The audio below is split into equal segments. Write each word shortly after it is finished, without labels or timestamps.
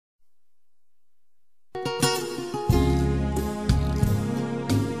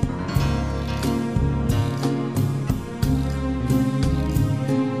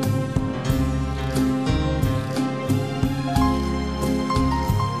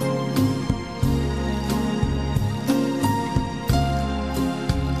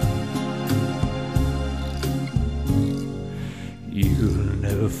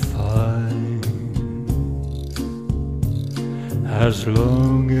as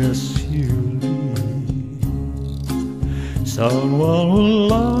long as you leave someone who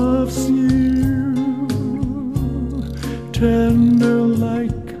loves you tender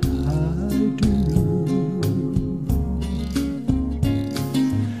like I do,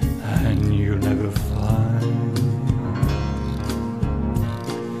 and you'll never find,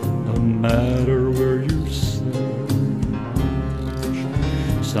 no matter where you search,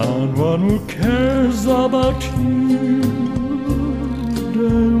 someone who cares about you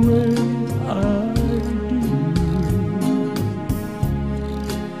the way I do.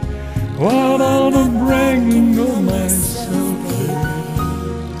 What I'm bringing of myself,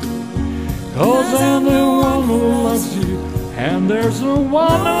 cause I'm the one who loves you, and there's no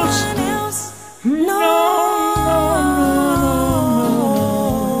one else. No, no,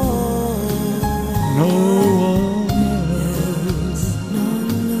 no, no,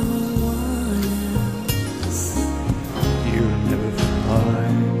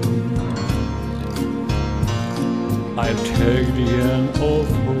 I'll take the end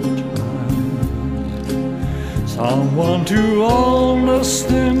awful time, someone to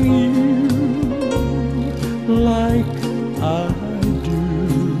understand you like I do.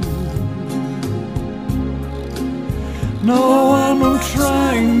 No one will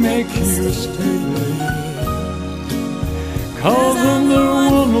try and make you stay, cause I'm the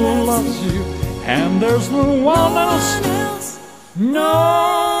one who loves you, and there's no one else. No,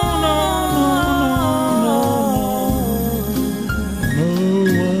 no, no, no,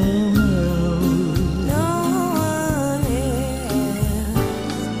 no one else.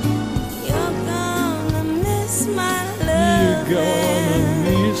 You're gonna miss my love. You're gonna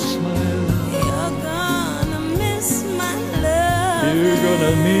miss my love. You're gonna miss my love. You're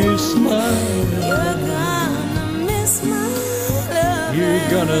gonna miss my love. You're gonna miss my love. You're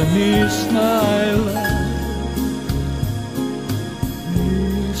gonna miss my love.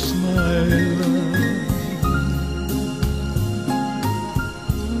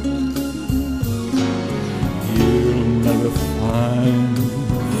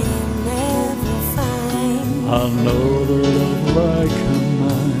 Another love like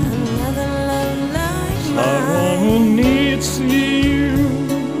mine, someone who needs you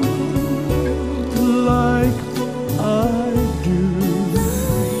like I do.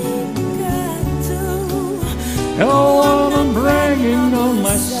 Oh, I'm bringing on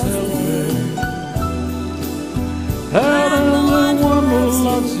myself, that I'm the one who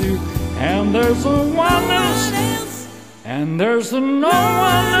loves you, and there's no one else, and there's no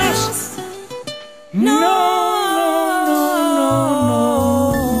one else. No, no, no,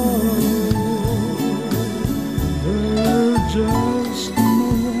 no, there's just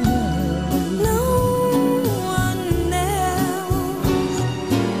no one else.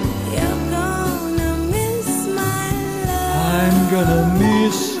 You're gonna miss my love. I'm gonna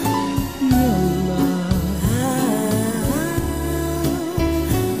miss your love.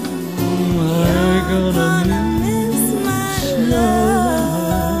 I'm gonna miss my love.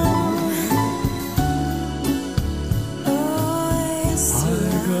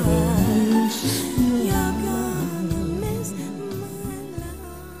 I'm gonna